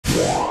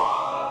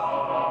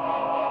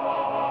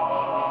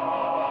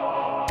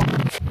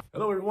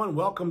everyone,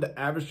 welcome to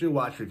Average Joe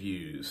Watch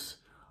Reviews.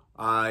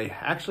 I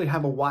actually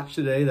have a watch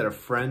today that a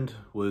friend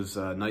was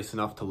nice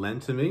enough to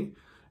lend to me,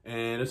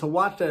 and it's a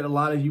watch that a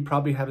lot of you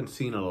probably haven't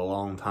seen in a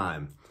long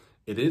time.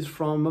 It is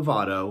from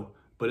Movado,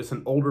 but it's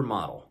an older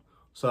model.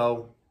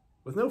 So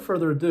with no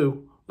further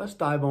ado, let's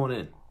dive on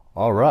in.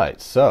 All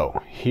right,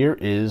 so here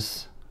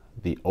is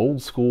the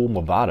old school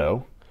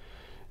Movado,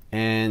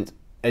 and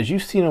as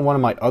you've seen in one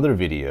of my other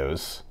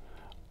videos,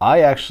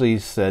 I actually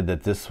said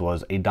that this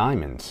was a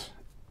diamond,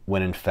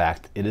 when in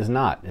fact it is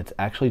not. It's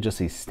actually just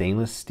a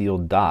stainless steel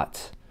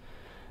dot,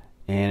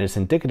 and it's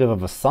indicative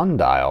of a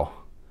sundial,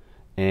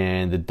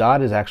 and the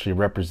dot is actually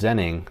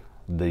representing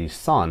the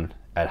sun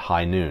at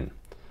high noon.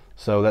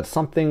 So that's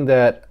something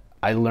that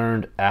I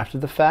learned after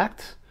the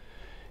fact,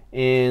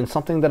 and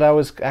something that I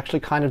was actually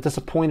kind of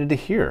disappointed to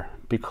hear,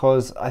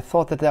 because I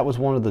thought that that was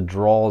one of the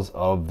draws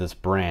of this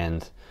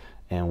brand,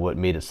 and what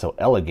made it so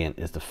elegant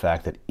is the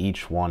fact that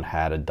each one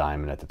had a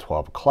diamond at the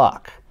 12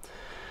 o'clock.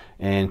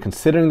 And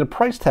considering the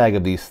price tag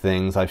of these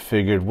things, I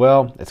figured,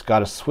 well, it's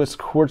got a Swiss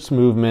quartz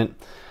movement.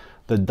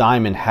 The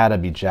diamond had to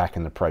be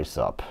jacking the price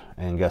up.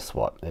 And guess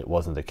what? It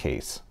wasn't the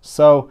case.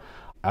 So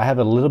I have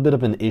a little bit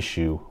of an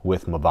issue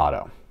with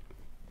Movado.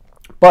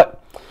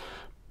 But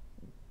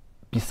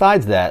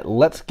besides that,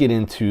 let's get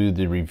into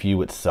the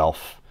review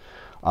itself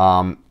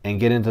and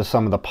get into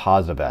some of the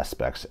positive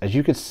aspects. As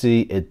you can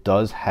see, it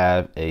does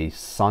have a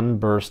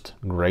sunburst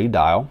gray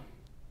dial,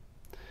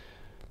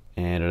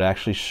 and it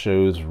actually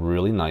shows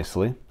really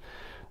nicely.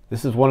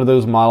 This is one of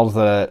those models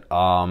that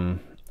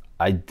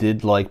I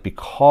did like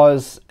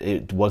because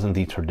it wasn't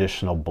the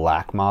traditional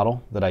black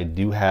model that I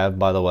do have,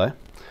 by the way.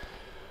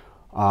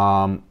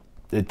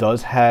 It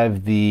does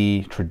have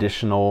the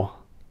traditional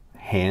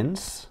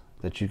hands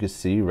that you can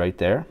see right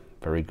there.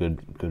 Very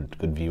good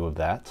view of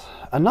that.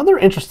 Another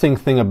interesting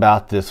thing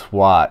about this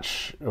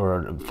watch,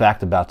 or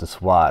fact about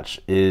this watch,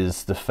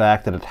 is the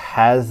fact that it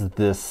has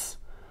this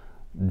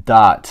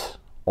dot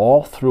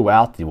all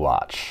throughout the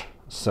watch.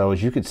 So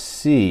as you can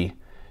see,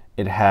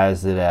 it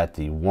has it at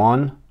the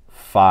 1,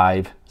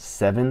 5,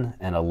 7,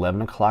 and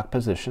 11 o'clock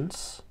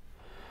positions.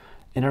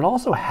 And it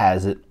also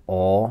has it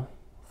all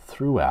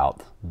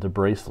throughout the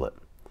bracelet.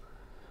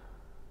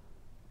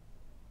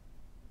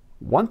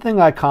 One thing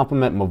I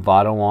compliment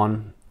Movado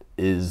on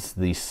is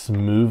the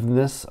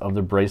smoothness of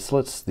the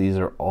bracelets. These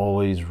are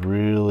always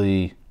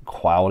really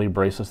quality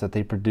bracelets that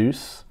they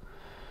produce.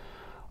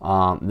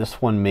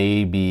 This one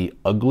may be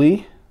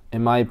ugly,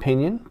 in my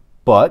opinion,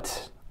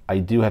 but I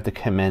do have to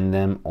commend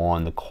them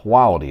on the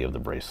quality of the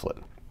bracelet.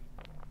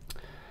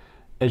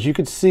 As you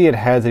can see, it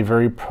has a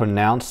very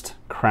pronounced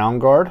crown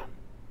guard.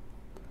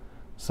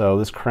 So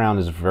this crown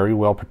is very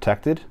well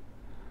protected,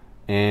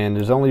 and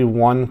there's only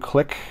one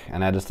click,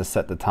 and that is to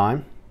set the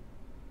time.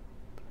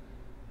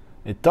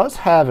 It does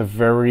have a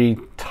very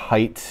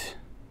tight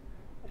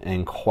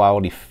and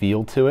quality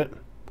feel to it,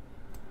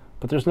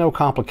 but there's no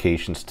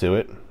complications to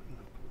it.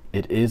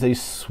 It is a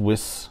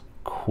Swiss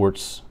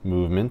quartz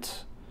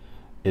movement.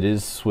 It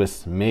is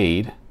Swiss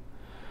made,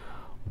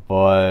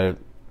 but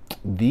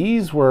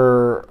these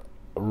were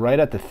right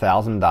at the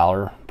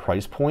 $1,000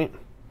 price point.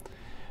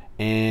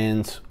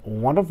 And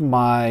one of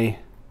my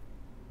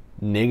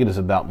negatives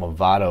about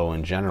Movado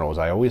in general is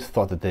I always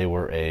thought that they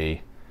were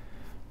a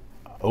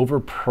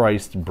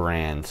overpriced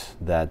brand,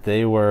 that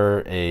they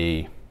were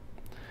a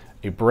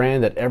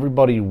brand that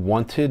everybody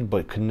wanted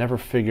but could never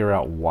figure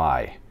out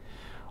why.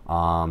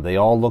 They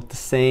all looked the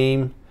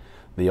same.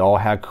 They all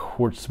had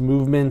quartz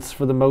movements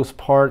for the most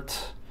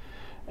part,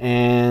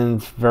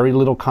 and very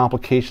little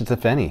complications,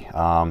 if any.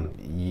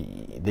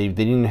 They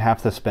didn't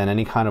have to spend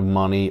any kind of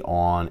money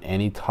on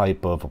any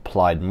type of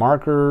applied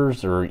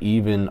markers or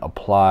even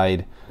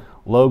applied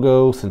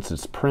logo, since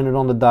it's printed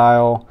on the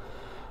dial.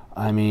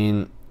 I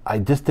mean, I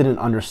just didn't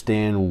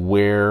understand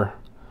where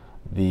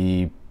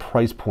the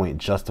price point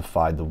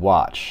justified the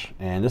watch,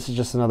 and this is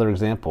just another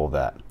example of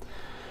that.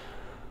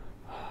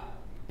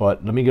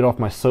 But let me get off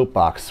my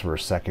soapbox for a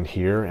second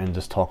here and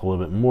just talk a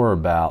little bit more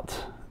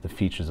about the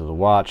features of the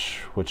watch,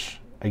 which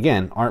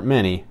again aren't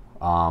many,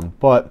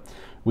 but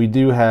we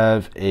do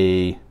have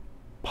a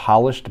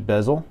polished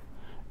bezel,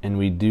 and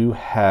we do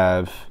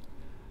have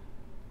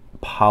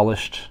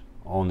polished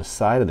on the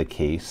side of the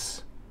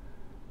case,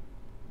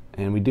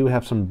 and we do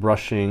have some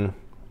brushing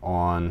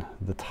on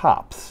the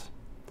tops.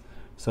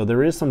 So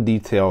there is some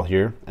detail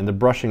here, and the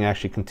brushing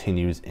actually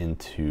continues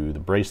into the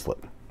bracelet.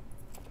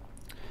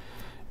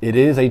 It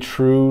is a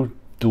true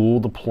dual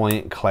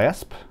deployant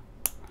clasp,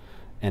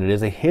 and it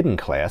is a hidden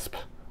clasp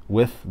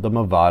with the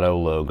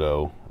Movado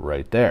logo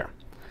right there.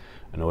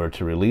 In order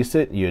to release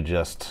it, you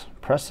just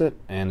press it,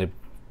 and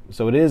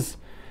so it is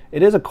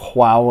a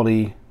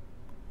quality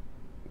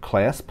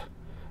clasp.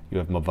 You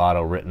have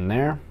Movado written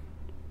there.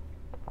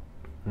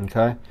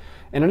 Okay,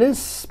 and it is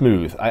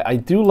smooth. I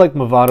do like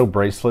Movado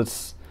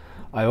bracelets.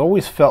 I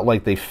always felt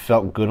like they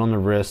felt good on the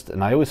wrist,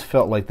 and I always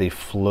felt like they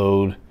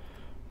flowed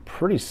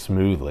pretty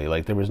smoothly.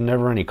 Like there was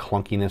never any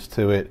clunkiness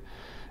to it,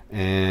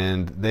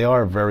 and they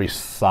are a very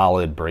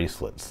solid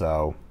bracelet.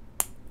 So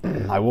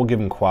I will give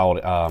them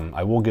quality.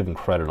 I will give them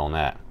credit on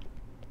that.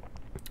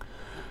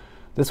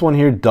 This one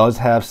here does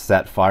have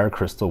sapphire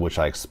crystal, which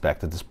I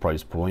expect at this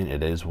price point.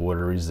 It is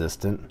water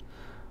resistant.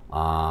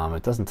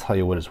 It doesn't tell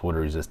you what it's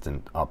water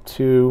resistant up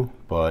to,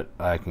 but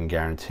I can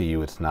guarantee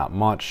you it's not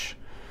much.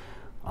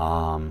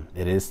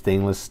 It is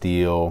stainless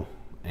steel,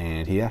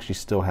 and he actually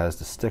still has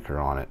the sticker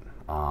on it,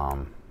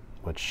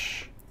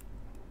 which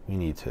we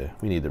need to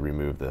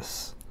remove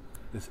this.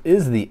 This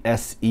is the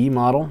SE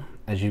model,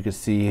 as you can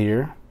see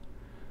here,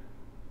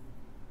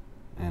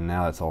 and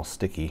now it's all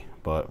sticky,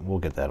 but we'll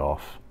get that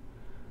off.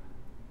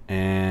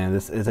 And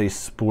this is a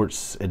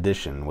sports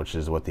edition, which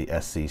is what the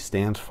SE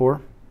stands for.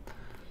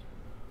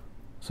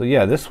 So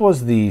yeah, this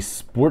was the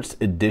sports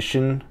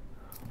edition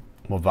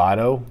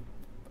Movado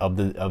of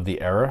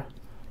the era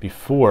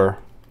before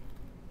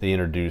they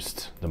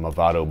introduced the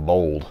Movado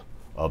Bold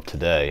of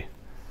today.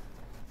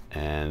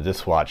 And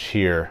this watch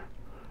here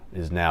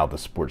is now the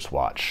sports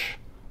watch,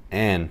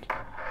 and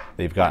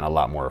they've gotten a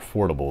lot more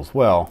affordable as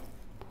well,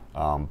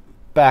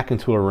 back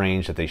into a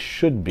range that they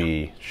should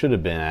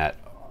have been at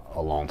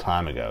a long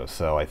time ago.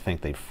 So I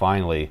think they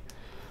finally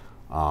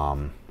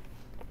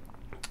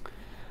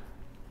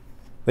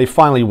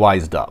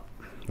wised up.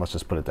 Let's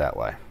just put it that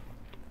way.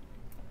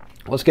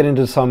 Let's get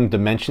into some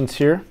dimensions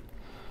here.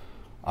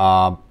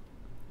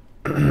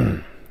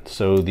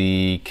 So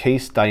the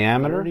case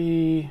diameter,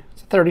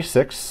 it's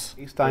 36.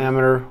 Case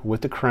diameter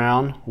with the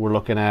crown, we're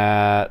looking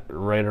at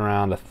right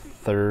around a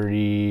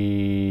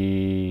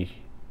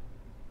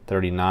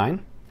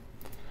 39.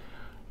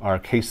 Our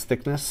case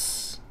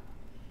thickness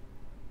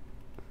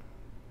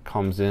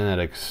comes in at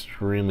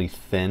extremely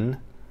thin,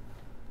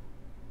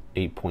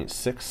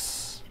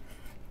 8.6.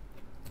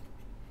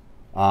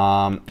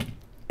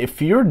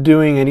 If you're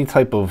doing any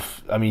type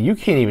of, I mean, you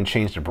can't even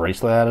change the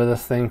bracelet out of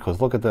this thing, because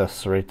look at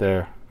this right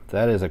there.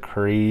 That is a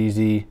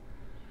crazy,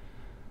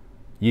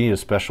 you need a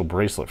special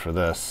bracelet for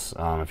this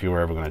if you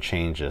were ever going to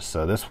change this.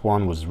 So this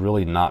one was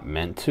really not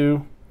meant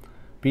to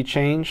be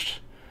changed,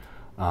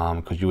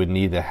 because you would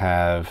need to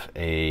have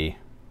a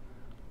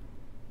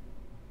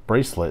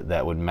bracelet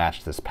that would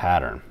match this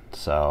pattern.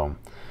 So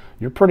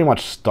you're pretty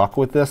much stuck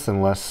with this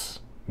unless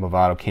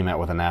Movado came out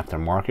with an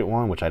aftermarket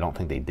one, which I don't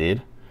think they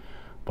did,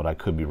 but I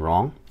could be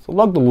wrong. So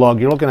lug to lug,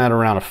 you're looking at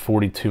around a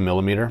 42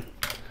 millimeter.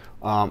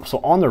 So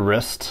on the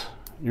wrist,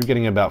 you're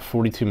getting about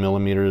 42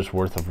 millimeters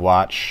worth of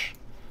watch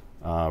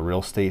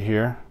real estate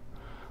here.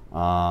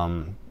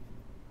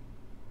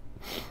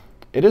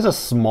 It is a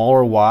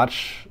smaller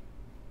watch.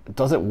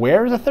 Does it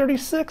wear as a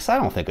 36? I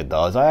don't think it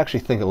does. I actually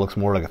think it looks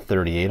more like a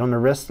 38 on the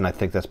wrist, and I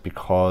think that's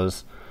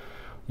because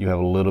you have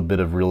a little bit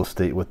of real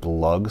estate with the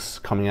lugs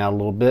coming out a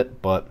little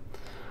bit, but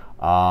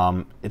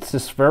it's a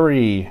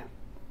very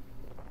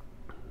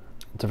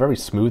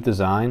smooth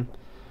design.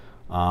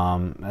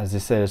 As I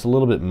said, it's a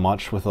little bit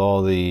much with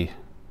all the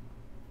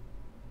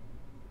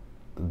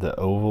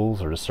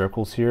ovals or the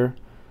circles here.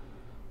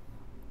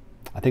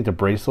 I think the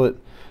bracelet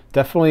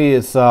definitely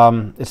is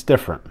it's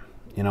different.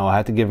 You know, I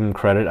have to give them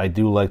credit. I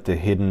do like the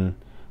hidden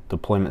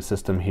deployment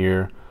system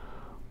here.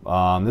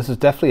 This is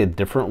definitely a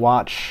different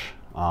watch.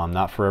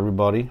 Not for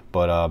everybody,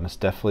 but it's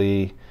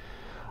definitely,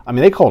 I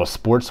mean, they call it a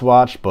sports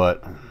watch,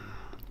 but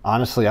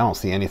honestly, I don't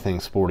see anything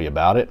sporty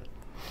about it.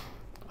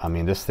 I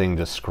mean, this thing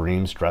just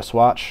screams dress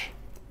watch.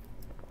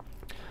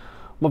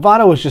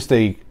 Movado is just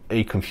a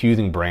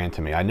confusing brand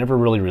to me. I never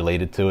really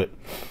related to it.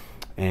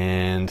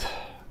 And,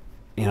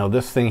 you know,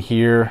 this thing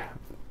here,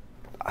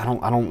 I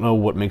don't know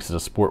what makes it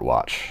a sport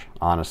watch,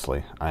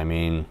 honestly. I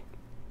mean,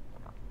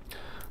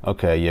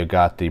 okay, you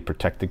got the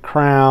protected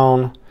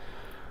crown.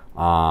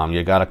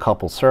 You got a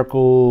couple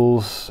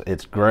circles.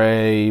 It's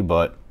gray,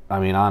 but I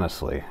mean,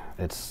 honestly,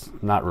 it's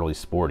not really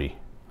sporty.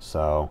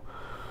 So,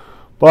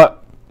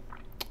 but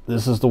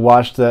this is the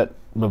watch that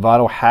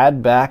Movado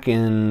had back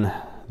in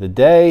the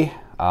day.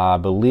 I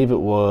believe it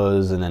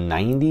was in the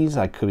 90s.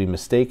 I could be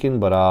mistaken,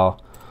 but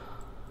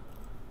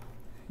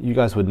you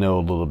guys would know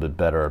a little bit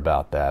better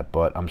about that.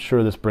 But I'm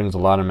sure this brings a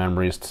lot of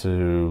memories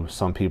to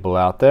some people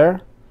out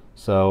there.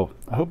 So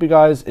I hope you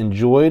guys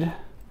enjoyed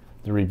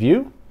the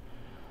review.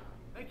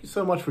 Thank you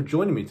so much for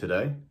joining me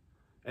today.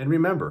 And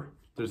remember,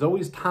 there's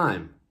always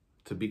time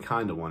to be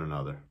kind to one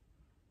another.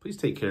 Please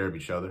take care of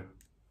each other.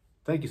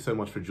 Thank you so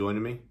much for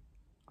joining me.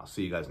 I'll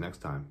see you guys next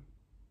time.